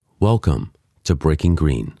Welcome to Breaking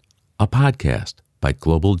Green, a podcast by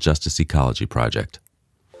Global Justice Ecology Project.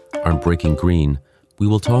 On Breaking Green, we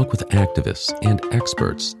will talk with activists and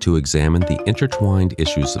experts to examine the intertwined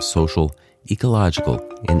issues of social, ecological,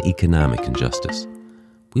 and economic injustice.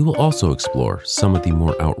 We will also explore some of the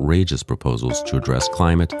more outrageous proposals to address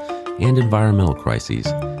climate and environmental crises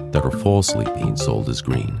that are falsely being sold as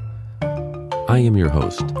green. I am your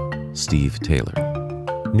host, Steve Taylor.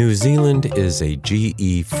 New Zealand is a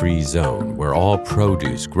GE-free zone where all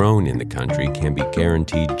produce grown in the country can be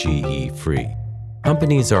guaranteed GE-free.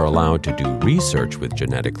 Companies are allowed to do research with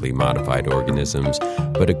genetically modified organisms,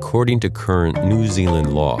 but according to current New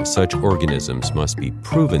Zealand law, such organisms must be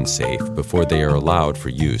proven safe before they are allowed for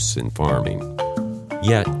use in farming.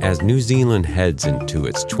 Yet, as New Zealand heads into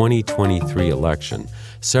its 2023 election,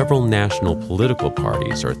 several national political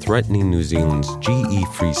parties are threatening New Zealand's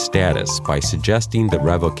GE-free status by suggesting the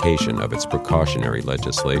revocation of its precautionary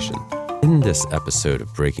legislation. In this episode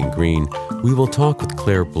of Breaking Green, we will talk with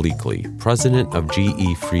Claire Bleakley, president of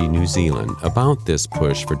GE-free New Zealand, about this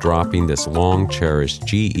push for dropping this long-cherished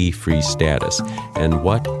GE-free status and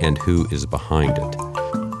what and who is behind it.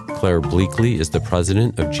 Claire Bleakley is the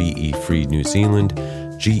president of GE-free New Zealand.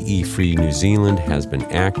 GE-free New Zealand has been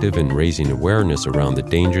active in raising awareness around the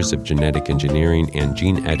dangers of genetic engineering and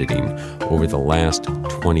gene editing over the last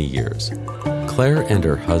 20 years. Claire and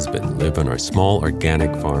her husband live on a small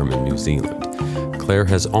organic farm in New Zealand. Claire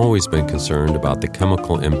has always been concerned about the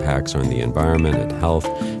chemical impacts on the environment and health,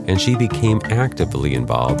 and she became actively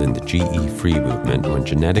involved in the GE-free movement when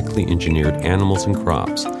genetically engineered animals and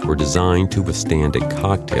crops were designed to withstand a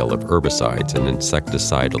cocktail of herbicides and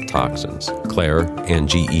insecticidal toxins. Claire and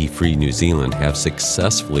GE-free New Zealand have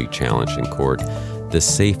successfully challenged in court the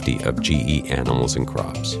safety of GE animals and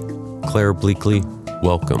crops. Claire Bleakley,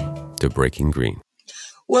 welcome to Breaking Green.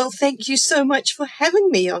 Well, thank you so much for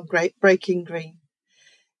having me on Breaking Green.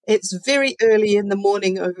 It's very early in the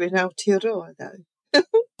morning over in Aotearoa, though.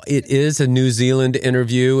 It is a New Zealand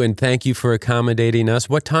interview, and thank you for accommodating us.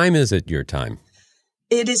 What time is it, your time?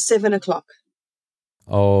 It is 7 o'clock.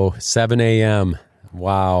 Oh, 7 a.m.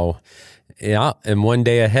 Wow. Yeah, and one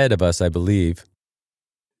day ahead of us, I believe.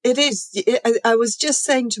 It is. I was just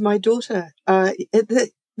saying to my daughter,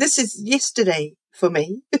 this is yesterday for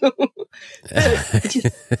me.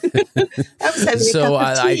 So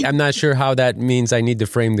I'm not sure how that means I need to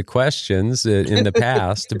frame the questions in the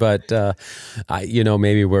past, but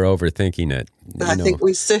maybe we're overthinking it. I think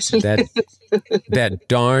we certainly that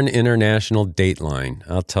darn international dateline.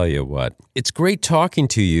 I'll tell you what. It's great talking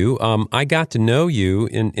to you. I got to know you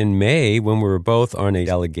in May when we were both on a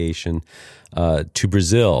delegation to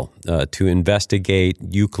Brazil to investigate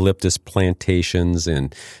eucalyptus plantations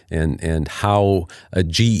and how a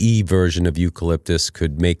GE version of eucalyptus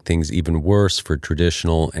could make things even worse for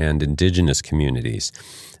traditional and indigenous communities.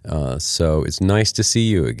 So it's nice to see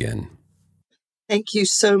you again. Thank you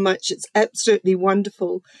so much. It's absolutely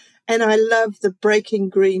wonderful. And I love the Breaking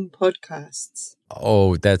Green podcasts.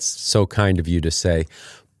 Oh, that's so kind of you to say.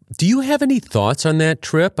 Do you have any thoughts on that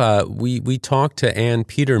trip? We talked to Ann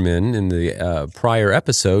Peterman in the prior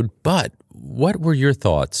episode, but what were your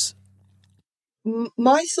thoughts?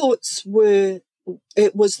 My thoughts were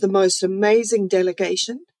it was the most amazing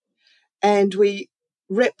delegation, and we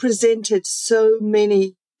represented so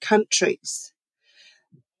many countries.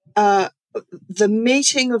 The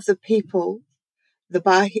meeting of the people,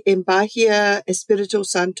 in Bahia, Espírito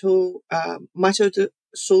Santo, Mato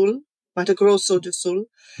Grosso do Sul,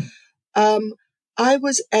 I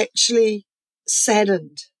was actually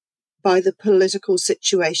saddened by the political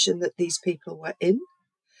situation that these people were in.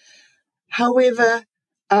 However,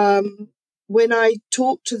 when I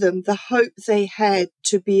talked to them, the hope they had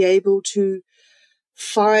to be able to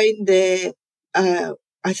find their,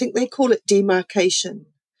 I think they call it demarcation,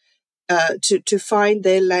 to find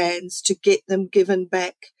their lands, to get them given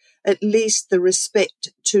back at least the respect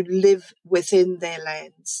to live within their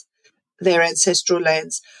lands, their ancestral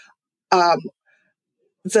lands.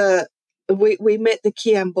 We met the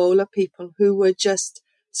Kiambola people who were just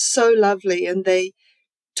so lovely, and they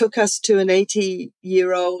took us to an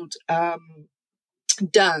 80-year-old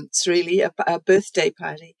dance, really, a birthday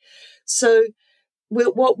party. So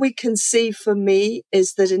what we can see for me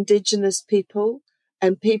is that Indigenous people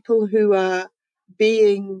and people who are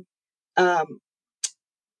being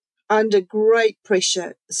under great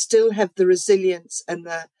pressure still have the resilience and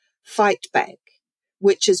the fight back,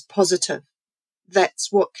 which is positive.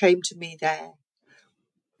 That's what came to me there.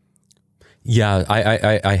 Yeah,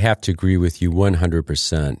 I have to agree with you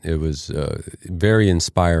 100%. It was very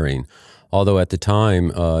inspiring. Although at the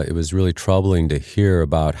time, it was really troubling to hear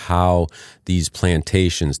about how these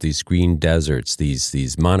plantations, these green deserts,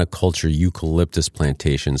 these monoculture eucalyptus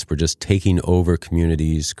plantations were just taking over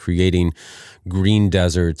communities, creating green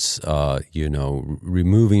deserts,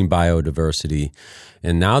 removing biodiversity.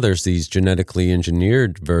 And now there's these genetically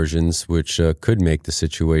engineered versions which could make the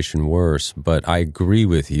situation worse. But I agree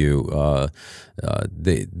with you.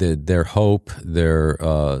 Their hope, their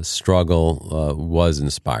struggle was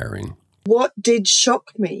inspiring. What did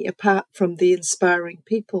shock me, apart from the inspiring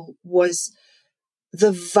people, was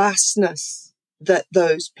the vastness that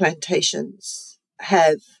those plantations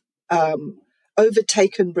have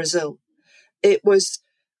overtaken Brazil. It was,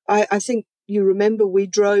 I think you remember, we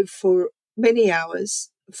drove for many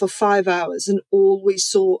hours, for 5 hours, and all we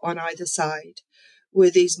saw on either side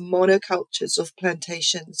were these monocultures of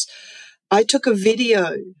plantations. I took a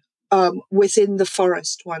video within the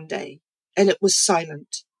forest one day, and it was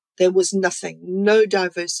silent. There was nothing, no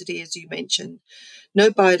diversity, as you mentioned,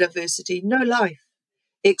 no biodiversity, no life,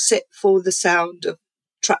 except for the sound of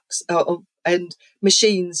trucks and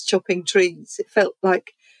machines chopping trees. It felt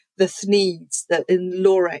like the thneeds that in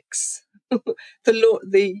Lorex,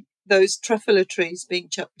 those truffula trees being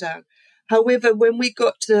chopped down. However, when we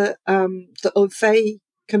got to the Ofei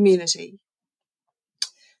community,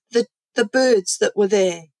 the birds that were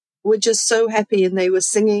there were just so happy, and they were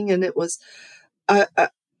singing, and it was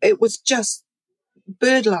just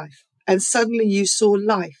bird life. And suddenly you saw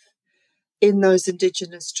life in those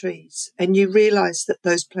indigenous trees, and you realize that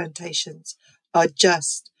those plantations are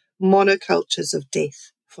just monocultures of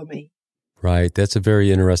death for me. Right. That's a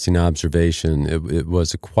very interesting observation. It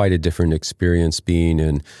was quite a different experience being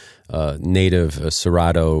in native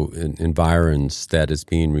Cerrado environs that is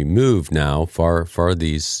being removed now for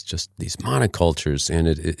these monocultures. And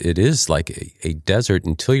it is like a desert.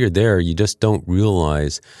 Until you're there, you just don't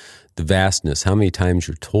realize the vastness. How many times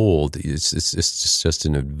you're told it's just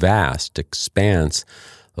in a vast expanse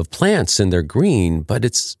of plants, and they're green, but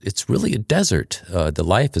it's really a desert. The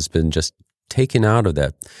life has been just taken out of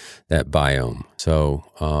that biome. So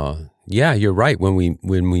you're right. When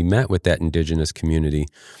we met with that indigenous community,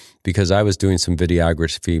 because I was doing some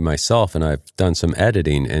videography myself, and I've done some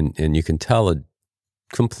editing, and you can tell a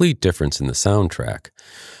complete difference in the soundtrack.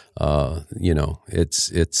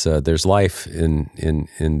 There's life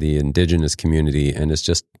in the indigenous community, and it's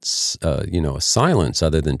just a silence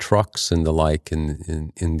other than trucks and the like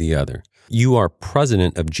in the other. You are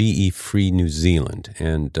president of GE Free New Zealand,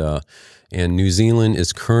 and New Zealand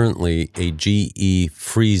is currently a GE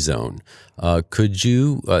free zone. Could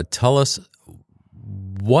you tell us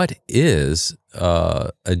what is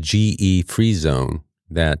a GE free zone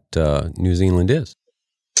that New Zealand is?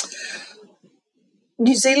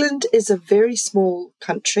 New Zealand is a very small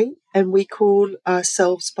country, and we call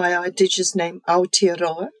ourselves by our indigenous name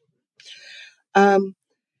Aotearoa.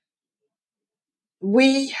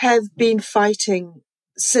 We have been fighting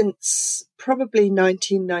since probably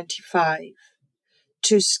 1995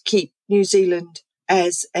 to keep New Zealand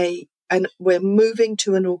as and we're moving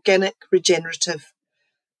to an organic regenerative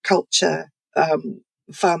culture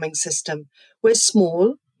farming system. We're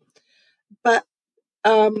small, but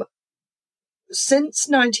since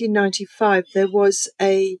 1995 there was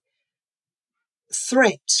a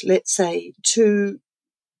threat, let's say, to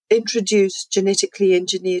introduce genetically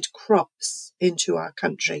engineered crops into our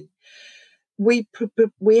country. We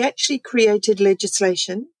actually created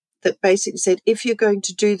legislation that basically said, if you're going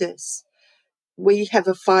to do this, we have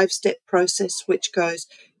a 5-step process which goes,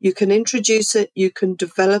 you can introduce it, you can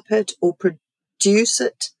develop it or produce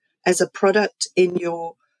it as a product in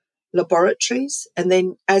your laboratories, and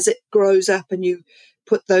then as it grows up and you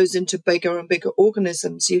put those into bigger and bigger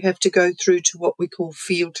organisms, you have to go through to what we call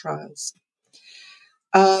field trials.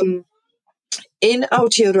 In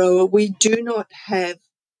Aotearoa, we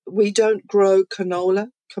don't grow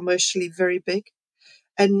canola commercially very big,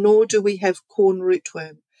 and nor do we have corn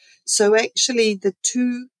rootworm. So actually the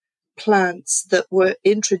two plants that were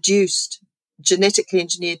introduced, genetically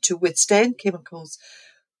engineered to withstand chemicals,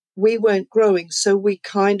 we weren't growing, so we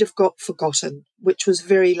kind of got forgotten, which was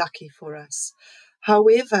very lucky for us.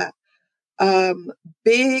 However,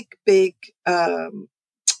 big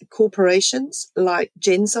corporations like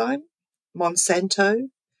Genzyme, Monsanto,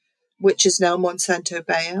 which is now Monsanto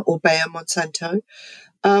Bayer or Bayer Monsanto,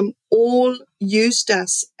 all used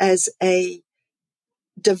us as a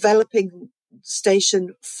developing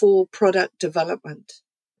station for product development.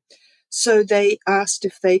 So they asked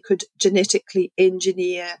if they could genetically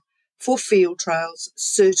engineer for field trials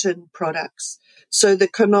certain products. So the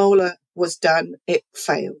canola was done, it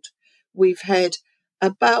failed. We've had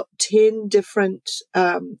about 10 different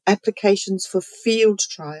applications for field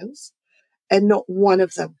trials, and not one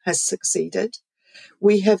of them has succeeded.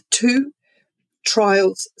 We have 2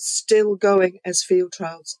 trials still going as field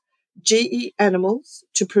trials. GE animals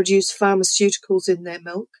to produce pharmaceuticals in their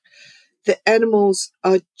milk. The animals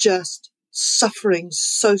are just suffering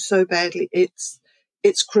so badly.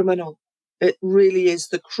 It's criminal. It really is,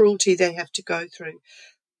 the cruelty they have to go through.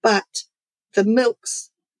 But the milks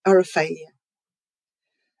are a failure.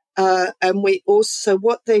 And we also,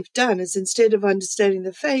 what they've done is, instead of understanding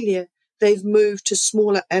the failure, they've moved to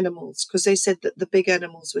smaller animals because they said that the big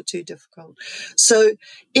animals were too difficult. So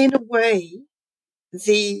in a way,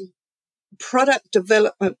 the product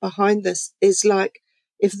development behind this is like,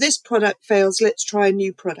 if this product fails, let's try a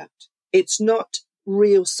new product. It's not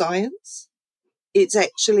real science. It's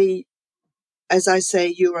actually, as I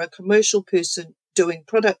say, you're a commercial person doing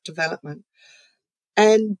product development.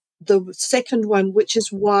 And the second one, which is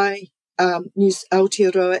why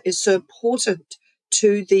Aotearoa is so important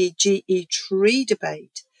to the GE tree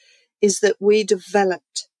debate, is that we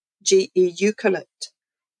developed GE eucalypt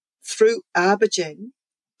through Aberdeen,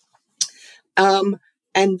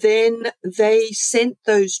 and then they sent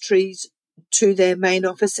those trees to their main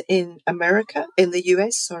office in the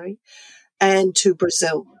US, and to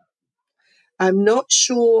Brazil. I'm not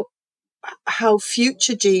sure how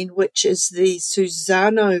Future Gene, which is the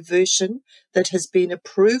Suzano version that has been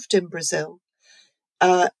approved in Brazil,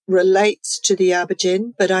 relates to the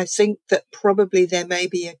Aberdeen, but I think that probably there may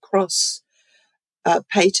be a cross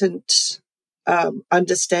patent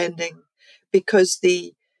understanding, because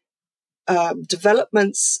the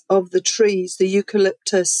developments of the trees, the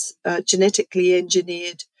eucalyptus genetically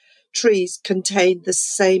engineered trees, contain the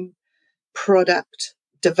same product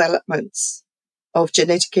developments of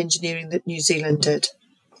genetic engineering that New Zealand did.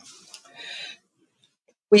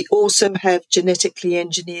 We also have genetically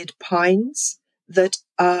engineered pines that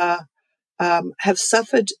have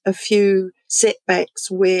suffered a few setbacks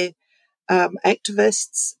where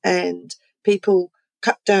activists and people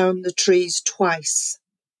cut down the trees twice.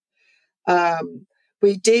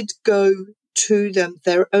 We did go to them.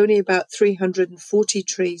 There are only about 340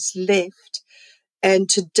 trees left, and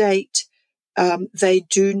to date, they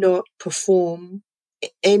do not perform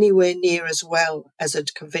anywhere near as well as a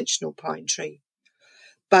conventional pine tree.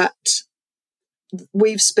 But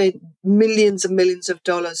we've spent millions and millions of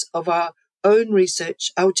dollars of our own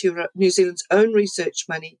research, Aotearoa New Zealand's own research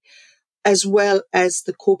money, as well as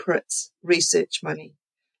the corporate's research money,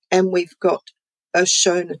 and we've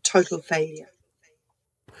shown a total failure.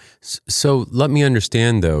 So let me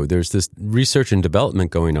understand, though, there's this research and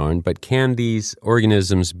development going on, but can these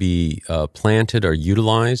organisms be planted or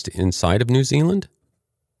utilized inside of New Zealand?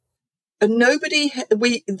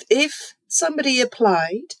 If somebody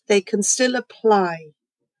applied, they can still apply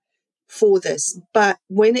for this. But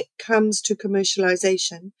when it comes to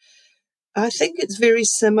commercialization, I think it's very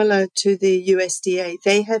similar to the USDA.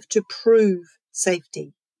 They have to prove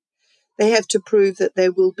safety. They have to prove that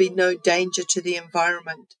there will be no danger to the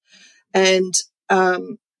environment. And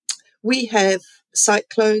we have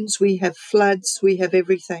cyclones, we have floods, we have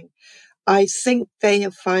everything. I think they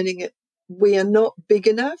are finding it, we are not big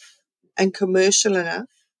enough and commercial enough,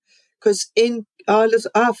 because in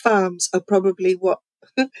our farms are probably what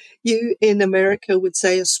you in America would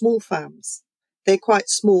say are small farms. They're quite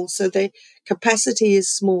small, so their capacity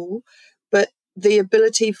is small, but the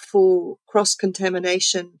ability for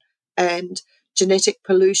cross-contamination and genetic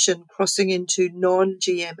pollution crossing into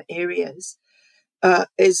non-GM areas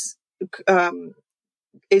is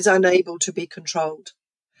unable to be controlled.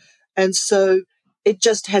 And so it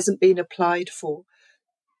just hasn't been applied for.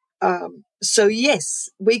 So yes,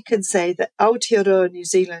 we can say that Aotearoa New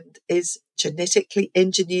Zealand is genetically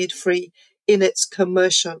engineered free in its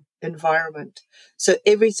commercial environment. So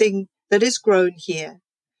everything that is grown here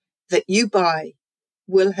that you buy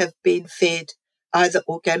will have been fed either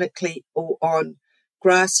organically or on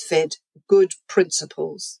grass-fed good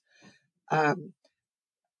principles.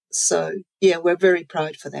 So yeah, we're very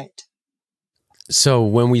proud for that. So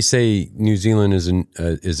when we say New Zealand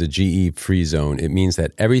is a GE free zone, it means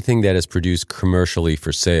that everything that is produced commercially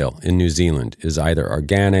for sale in New Zealand is either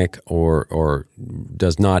organic or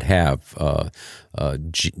does not have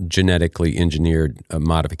genetically engineered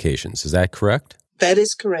modifications. Is that correct? That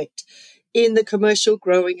is correct. In the commercial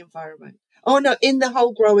growing environment. Oh no, in the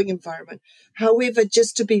whole growing environment. However,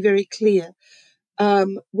 just to be very clear,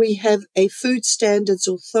 we have a food standards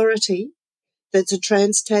authority that's a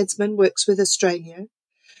trans-Tasman, works with Australia.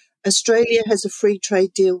 Australia has a free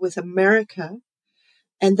trade deal with America,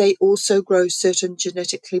 and they also grow certain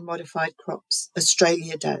genetically modified crops.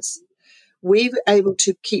 Australia does. we were able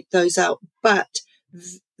to keep those out, but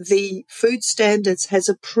the food standards has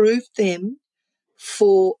approved them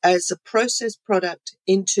as a processed product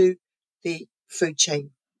into the food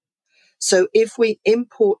chain. So if we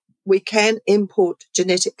can import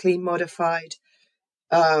genetically modified,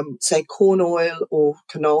 say corn oil or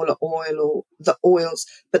canola oil or the oils,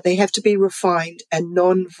 but they have to be refined and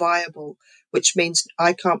non-viable, which means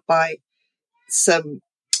I can't buy some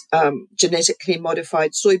genetically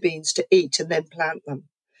modified soybeans to eat and then plant them.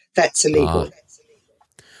 That's illegal.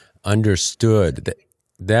 Understood.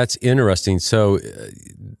 That's interesting.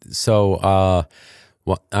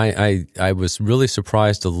 Well, I was really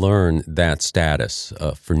surprised to learn that status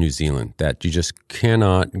for New Zealand, that you just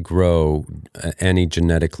cannot grow any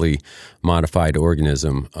genetically modified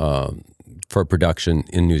organism for production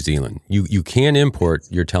in New Zealand. You can import,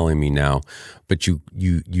 you're telling me now, but you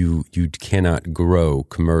cannot grow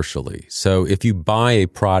commercially. So if you buy a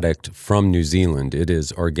product from New Zealand, it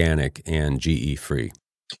is organic and GE free.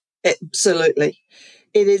 Absolutely.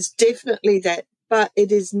 It is definitely that, but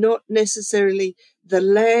it is not necessarily. The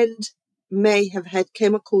land may have had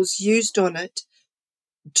chemicals used on it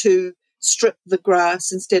to strip the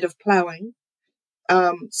grass instead of ploughing,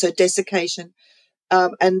 so desiccation,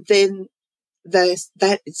 and then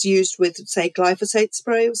that is used with, say, glyphosate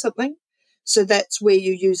spray or something. So that's where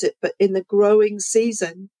you use it. But in the growing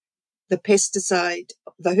season, the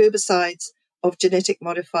herbicides of genetic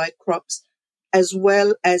modified crops, as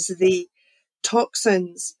well as the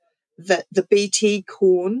toxins that the BT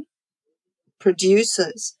corn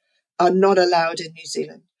produces, are not allowed in New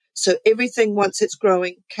Zealand. So everything, once it's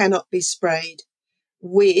growing, cannot be sprayed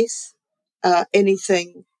with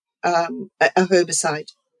anything, a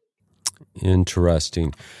herbicide.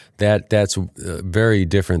 Interesting. That's very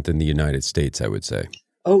different than the United States, I would say.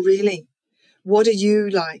 Oh, really? What are you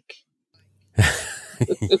like?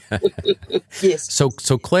 Yes. So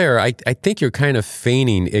Claire, I think you're kind of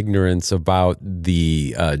feigning ignorance about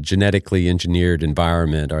the genetically engineered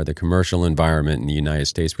environment or the commercial environment in the United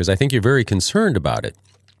States, because I think you're very concerned about it.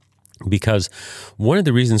 Because one of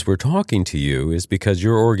the reasons we're talking to you is because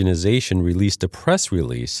your organization released a press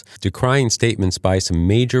release decrying statements by some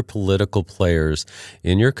major political players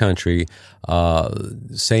in your country,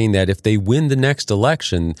 saying that if they win the next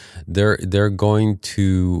election, they're going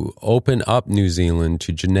to open up New Zealand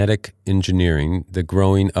to genetic engineering, the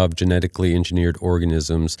growing of genetically engineered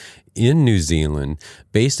organisms in New Zealand,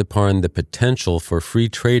 based upon the potential for free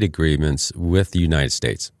trade agreements with the United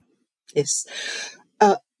States. Yes.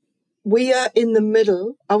 We are in the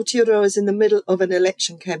middle, Aotearoa is in the middle of an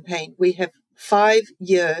election campaign. We have 5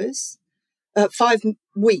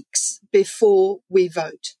 weeks before we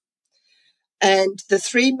vote. And the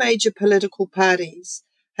three major political parties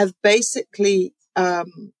have basically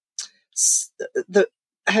said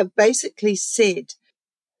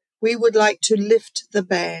we would like to lift the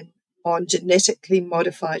ban on genetically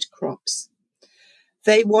modified crops.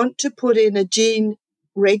 They want to put in a gene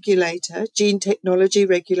technology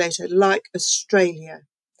regulator like Australia,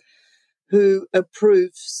 who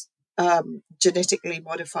approves genetically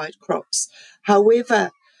modified crops.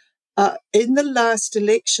 However, in the last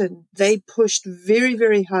election, they pushed very,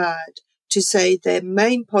 very hard to say their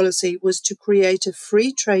main policy was to create a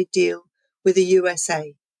free trade deal with the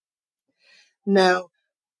USA. Now,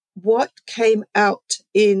 what came out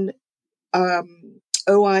in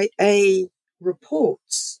OIA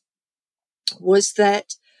reports was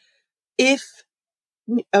that if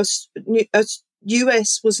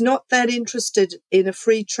US was not that interested in a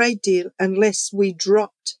free trade deal unless we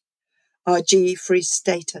dropped our GE-free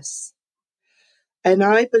status. And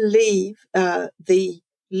I believe the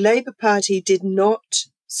Labour Party did not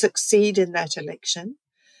succeed in that election,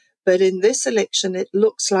 but in this election it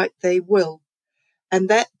looks like they will. And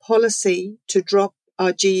that policy to drop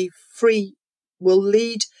our GE-free will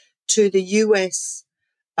lead to the US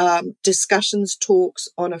discussions, talks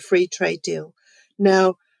on a free trade deal.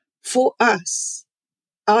 Now, for us,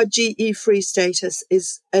 our GE-free status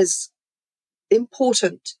is as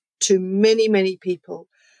important to many, many people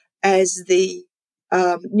as the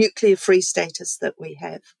nuclear-free status that we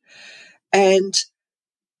have. And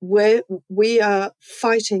we are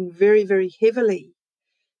fighting very, very heavily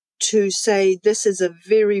to say this is a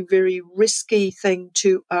very, very risky thing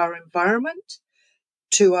to our environment,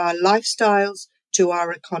 to our lifestyles, to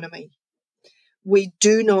our economy. We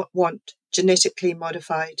do not want genetically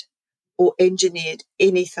modified or engineered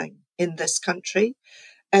anything in this country.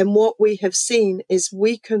 And what we have seen is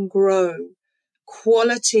we can grow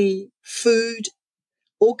quality food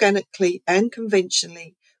organically and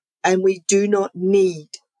conventionally, and we do not need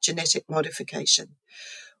genetic modification.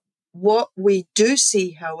 What we do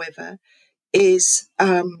see, however, is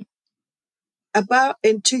about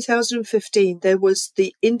in 2015, there was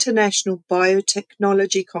the International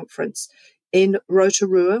Biotechnology Conference in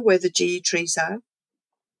Rotorua, where the GE trees are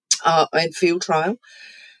in field trial.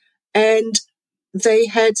 And they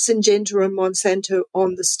had Syngenta and Monsanto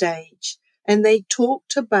on the stage. And they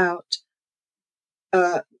talked about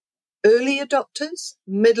early adopters,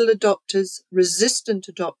 middle adopters, resistant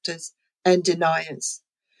adopters, and deniers.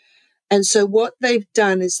 And so what they've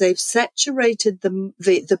done is they've saturated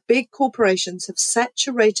the big corporations have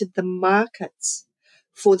saturated the markets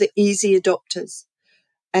for the easy adopters.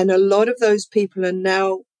 And a lot of those people are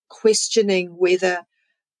now questioning whether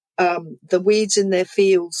the weeds in their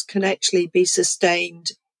fields can actually be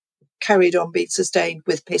carried on being sustained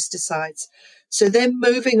with pesticides. So they're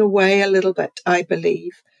moving away a little bit, I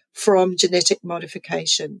believe, from genetic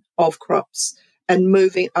modification of crops and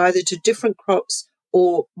moving either to different crops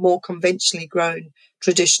or more conventionally grown,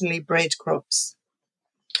 traditionally bred crops.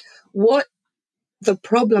 What the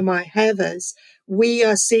problem I have is we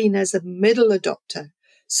are seen as a middle adopter.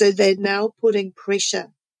 So they're now putting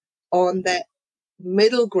pressure on that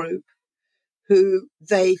middle group who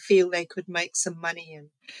they feel they could make some money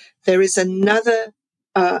in. There is another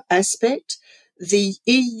aspect. The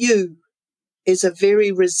EU is a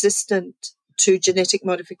very resistant to genetic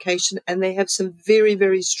modification, and they have some very,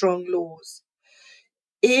 very strong laws.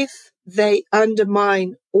 If they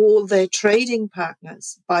undermine all their trading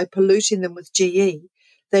partners by polluting them with GE,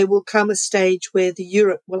 they will come a stage where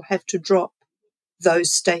Europe will have to drop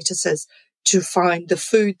those statuses to find the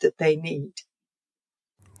food that they need.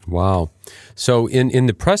 Wow. So in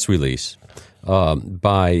the press release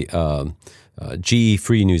by GE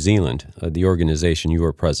Free New Zealand, the organization you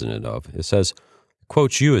are president of, it says,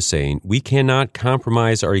 quotes you as saying, "We cannot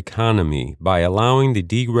compromise our economy by allowing the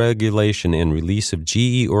deregulation and release of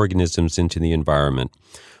GE organisms into the environment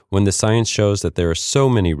when the science shows that there are so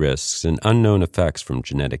many risks and unknown effects from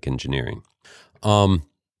genetic engineering."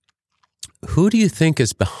 Who do you think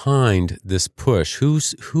is behind this push?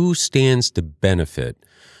 Who stands to benefit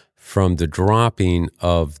from the dropping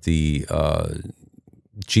of the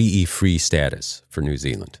GE-free status for New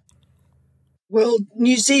Zealand? Well,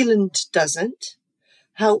 New Zealand doesn't.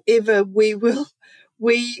 However, we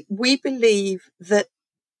believe that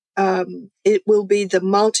it will be the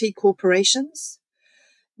multi-corporations.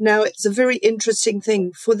 Now, it's a very interesting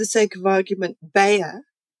thing. For the sake of argument, Bayer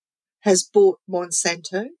has bought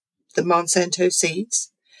Monsanto, the Monsanto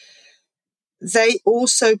seeds. They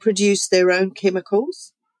also produce their own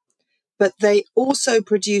chemicals, but they also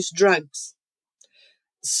produce drugs.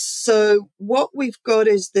 So what we've got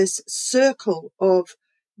is this circle of,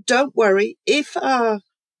 don't worry, if our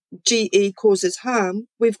GE causes harm,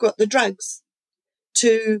 we've got the drugs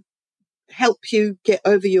to help you get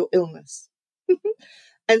over your illness.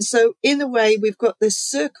 And so in a way, we've got this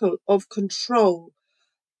circle of control.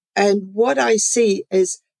 And what I see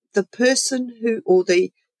is the person or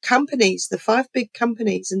the companies, the 5 big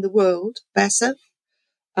companies in the world, BASF,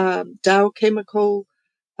 Dow Chemical,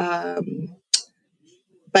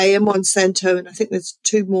 Bayer, Monsanto, and I think there's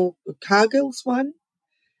 2 more, Cargill's one.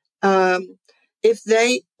 If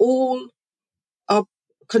they all are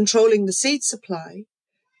controlling the seed supply,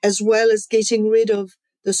 as well as getting rid of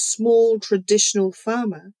the small traditional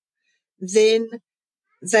farmer, then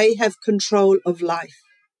they have control of life,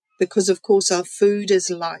 because of course our food is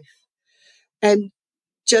life. And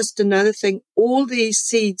just another thing, all these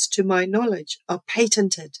seeds, to my knowledge, are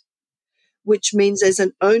patented, which means there's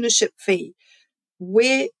an ownership fee.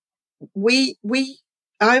 Where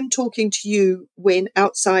I'm talking to you when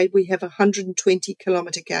outside we have a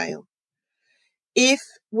 120-kilometer gale. If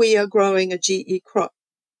we are growing a GE crop,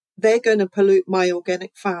 they're going to pollute my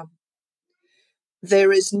organic farm.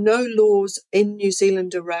 There is no laws in New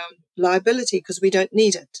Zealand around liability because we don't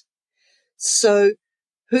need it. So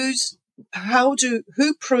who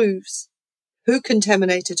proves who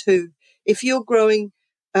contaminated who? If you're growing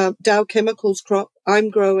Dow Chemical's crop,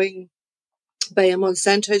 I'm growing Bayer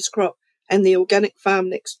Monsanto's crop, and the organic farm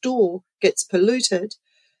next door gets polluted,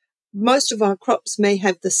 most of our crops may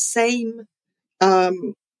have the same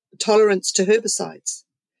tolerance to herbicides.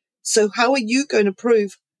 So how are you going to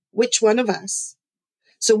prove which one of us?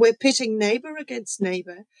 So we're pitting neighbor against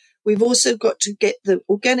neighbor. We've also got to get the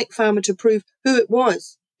organic farmer to prove who it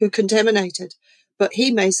was who contaminated. But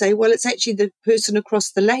he may say, well, it's actually the person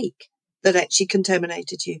across the lake that actually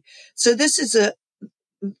contaminated you. So this is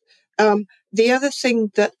the other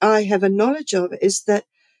thing that I have a knowledge of is that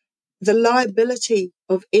the liability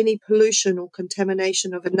of any pollution or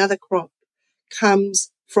contamination of another crop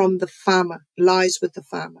comes from the farmer, lies with the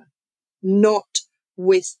farmer, not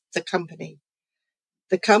with the company.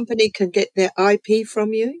 The company can get their IP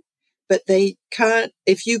from you, but they can't,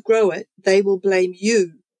 if you grow it, they will blame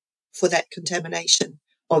you for that contamination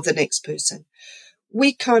of the next person.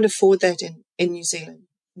 We can't afford that in New Zealand.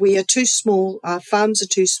 We are too small. Our farms are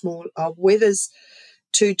too small. Our weather's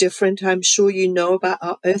too different. I'm sure you know about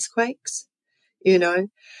our earthquakes,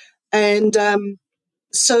 And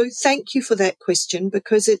so thank you for that question,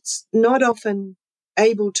 because it's not often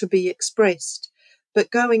able to be expressed.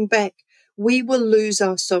 But going back, we will lose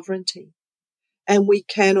our sovereignty, and we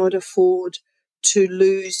cannot afford to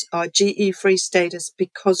lose our GE-free status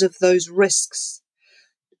because of those risks,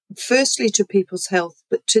 firstly to people's health,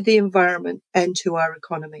 but to the environment and to our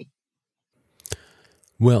economy.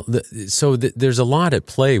 Well, there's a lot at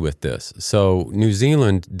play with this. So New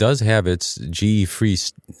Zealand does have its GE-free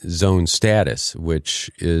zone status,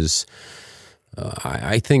 which is,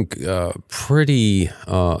 I think, pretty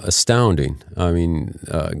astounding. I mean,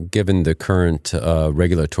 given the current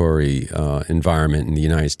regulatory environment in the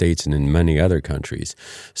United States and in many other countries.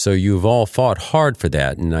 So you've all fought hard for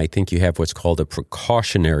that, and I think you have what's called a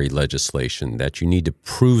precautionary legislation, that you need to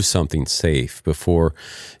prove something safe before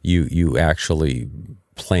you actually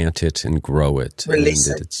plant it and grow it. Release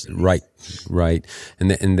and it. It's right,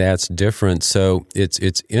 and that's different. So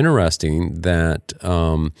it's interesting that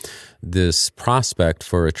this prospect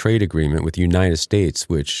for a trade agreement with the United States,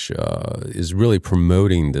 which is really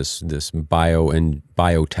promoting this bio and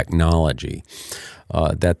biotechnology,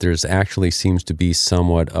 that there's actually seems to be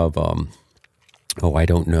somewhat of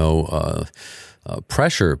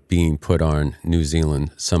pressure being put on New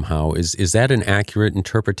Zealand somehow. Is that an accurate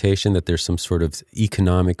interpretation, that there's some sort of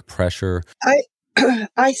economic pressure?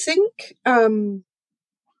 I think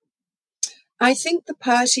the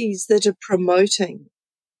parties that are promoting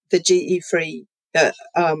the GE-free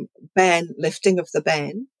lifting of the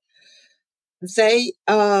ban, they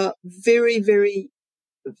are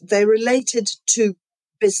they're related to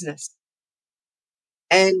business,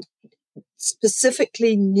 and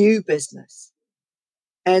specifically new business.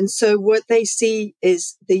 And so what they see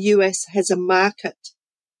is the US has a market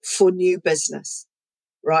for new business,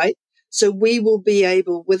 right? So we will be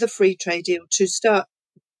able, with a free trade deal, to start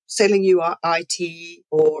selling you our IT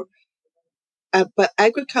but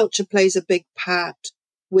agriculture plays a big part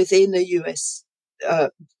within the US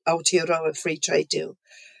Aotearoa free trade deal.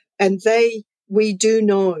 And we do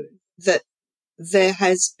know that there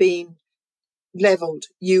has been leveled.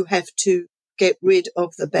 You have to get rid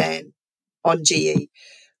of the ban on GE.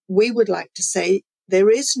 We would like to say there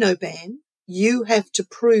is no ban. You have to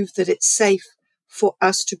prove that it's safe for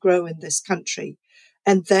us to grow in this country.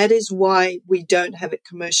 And that is why we don't have it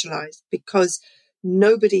commercialized, because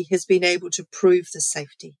nobody has been able to prove the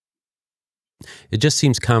safety. It just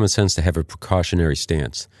seems common sense to have a precautionary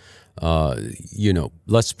stance.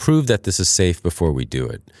 Let's prove that this is safe before we do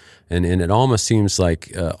it. And it almost seems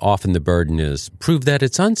like often the burden is prove that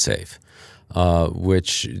it's unsafe.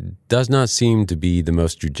 Which does not seem to be the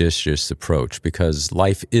most judicious approach, because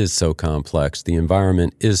life is so complex, the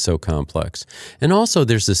environment is so complex. And also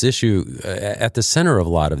there's this issue at the center of a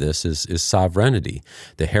lot of this is sovereignty,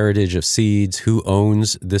 the heritage of seeds, who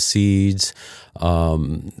owns the seeds,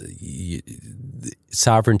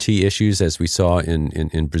 sovereignty issues, as we saw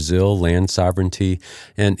in Brazil, land sovereignty,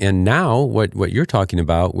 and now what you're talking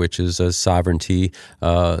about, which is a sovereignty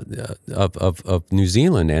of New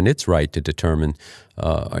Zealand and its right to determine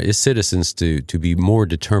its citizens to be more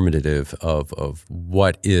determinative of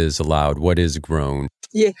what is allowed, what is grown.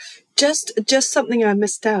 Yeah, just something I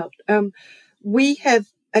missed out. We have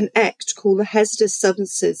an act called the Hazardous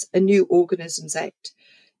Substances and New Organisms Act,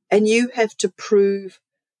 and you have to prove.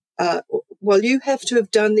 You have to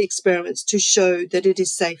have done the experiments to show that it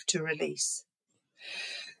is safe to release.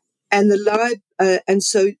 And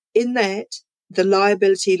so in that, the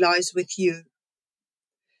liability lies with you,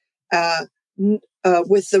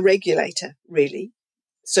 with the regulator, really.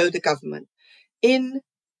 So the government. In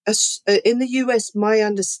the US, my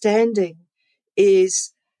understanding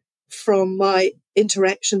is, from my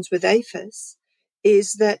interactions with APHIS,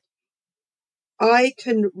 is that I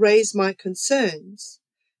can raise my concerns,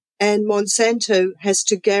 and Monsanto has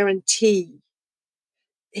to guarantee.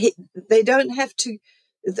 They don't have to.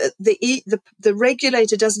 The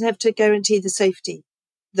regulator doesn't have to guarantee the safety.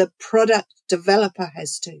 The product developer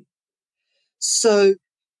has to. So,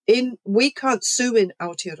 we can't sue in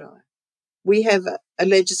Aotearoa. We have a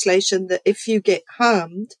legislation that if you get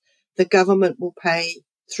harmed, the government will pay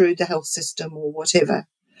through the health system or whatever.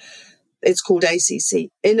 It's called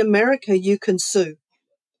ACC. In America, you can sue.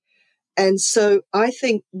 And so I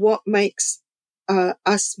think what makes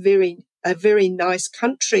us a very nice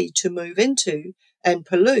country to move into and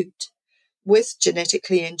pollute with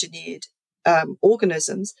genetically engineered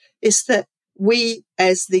organisms is that we,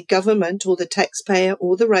 as the government or the taxpayer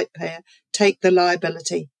or the ratepayer, take the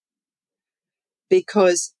liability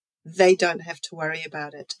because they don't have to worry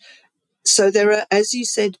about it. So there are, as you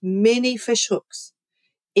said, many fishhooks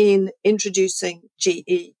in introducing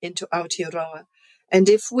GE into Aotearoa. And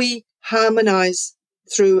if we harmonise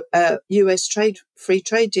through a US free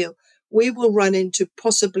trade deal, we will run into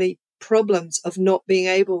possibly problems of not being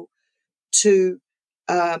able to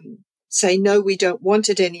say, no, we don't want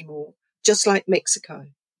it anymore, just like Mexico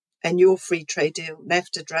and your free trade deal,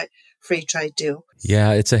 NAFTA free trade deal.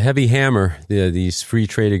 Yeah, it's a heavy hammer, these free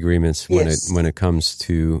trade agreements when Yes. it comes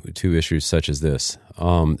to issues such as this.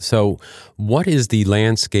 So what is the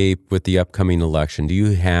landscape with the upcoming election? Do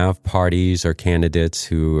you have parties or candidates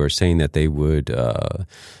who are saying that they would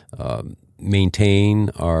maintain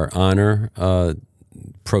or honor,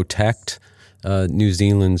 protect New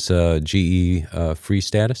Zealand's GE free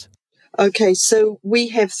status? Okay, so we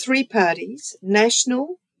have three parties,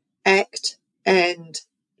 National, ACT, and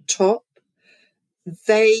TOP.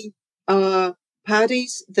 They are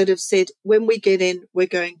parties that have said, when we get in, we're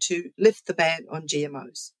going to lift the ban on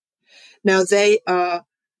GMOs. Now, they are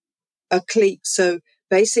a clique, so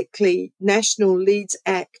basically National leads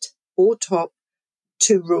ACT or TOP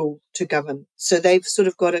to rule, to govern. So they've sort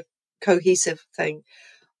of got a cohesive thing.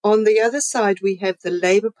 On the other side, we have the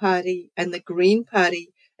Labour Party and the Green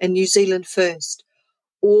Party and New Zealand First.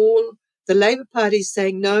 All the Labour Party is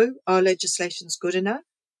saying, no, our legislation's good enough.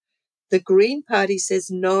 The Green Party says,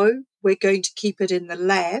 no, we're going to keep it in the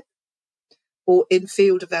lab or in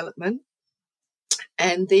field development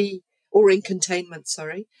or in containment,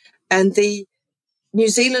 sorry. And the New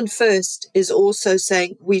Zealand First is also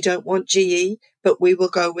saying, we don't want GE, but we will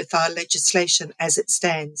go with our legislation as it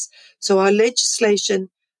stands. So our legislation,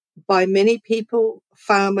 by many people,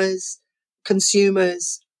 farmers,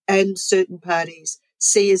 consumers, and certain parties,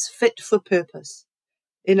 see as fit for purpose.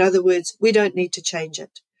 In other words, we don't need to change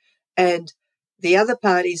it. And the other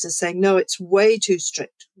parties are saying, no, it's way too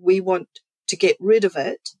strict. We want to get rid of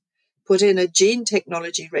it, put in a gene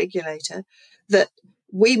technology regulator that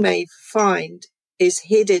we may find is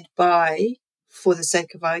headed by, for the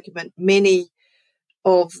sake of argument, many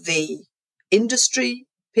of the industry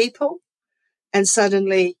people. And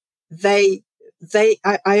suddenly I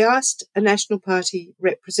asked a National Party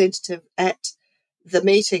representative at the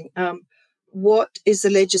meeting, what is the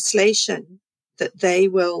legislation that they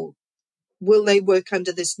will they work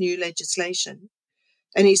under this new legislation?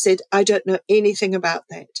 And he said, I don't know anything about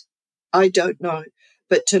that. I don't know.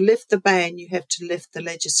 But to lift the ban, you have to lift the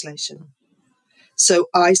legislation. So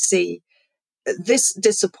I see this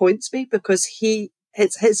disappoints me because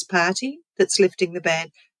it's his party that's lifting the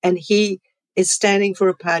ban and he is standing for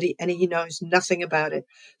a party and he knows nothing about it.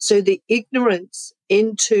 So the ignorance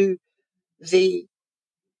into the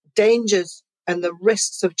dangers and the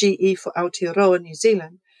risks of GE for Aotearoa, New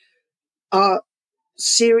Zealand, are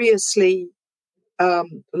seriously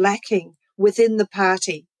lacking within the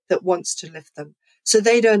party that wants to lift them. So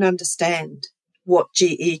they don't understand what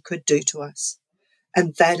GE could do to us.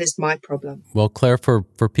 And that is my problem. Well, Claire,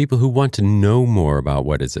 for people who want to know more about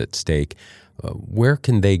what is at stake, where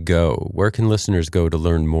can they go? Where can listeners go to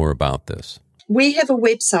learn more about this? We have a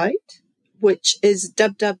website, which is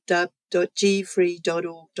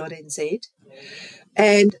www.gefree.org.nz.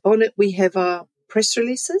 And on it, we have our press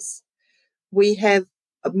releases. We have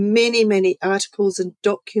many, many articles and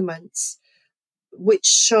documents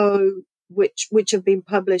which have been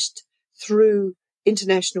published through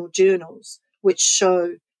international journals, which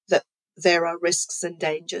show that there are risks and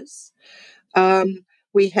dangers.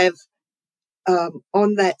 We have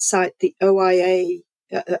on that site the OIA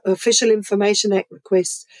Official Information Act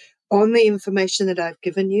requests on the information that I've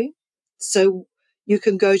given you. So you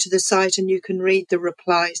can go to the site and you can read the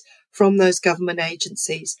replies from those government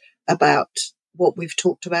agencies about what we've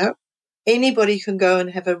talked about. Anybody can go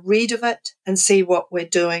and have a read of it and see what we're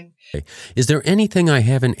doing. Is there anything I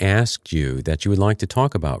haven't asked you that you would like to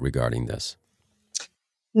talk about regarding this?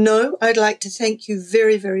 No, I'd like to thank you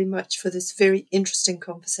very, very much for this very interesting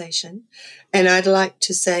conversation. And I'd like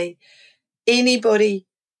to say anybody,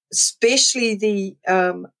 especially the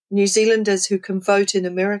New Zealanders who can vote in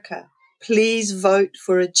America, please vote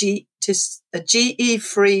for a GE-free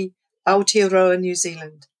Aotearoa New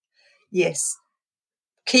Zealand. Yes.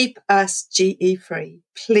 Keep us GE-free.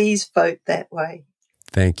 Please vote that way.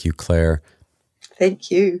 Thank you, Claire.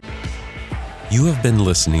 Thank you. You have been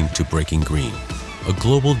listening to Breaking Green, a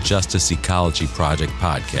Global Justice Ecology Project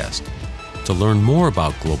podcast. To learn more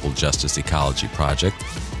about Global Justice Ecology Project,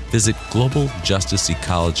 visit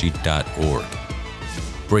globaljusticeecology.org.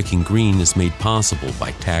 Breaking Green is made possible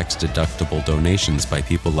by tax-deductible donations by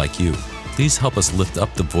people like you. Please help us lift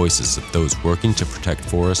up the voices of those working to protect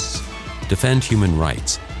forests, defend human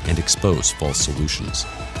rights, and expose false solutions.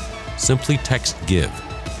 Simply text GIVE,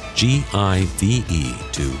 G-I-V-E,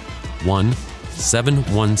 to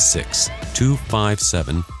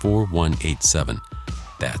 1-716-257-4187.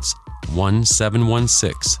 That's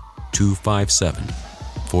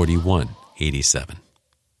 1-716-257-4187.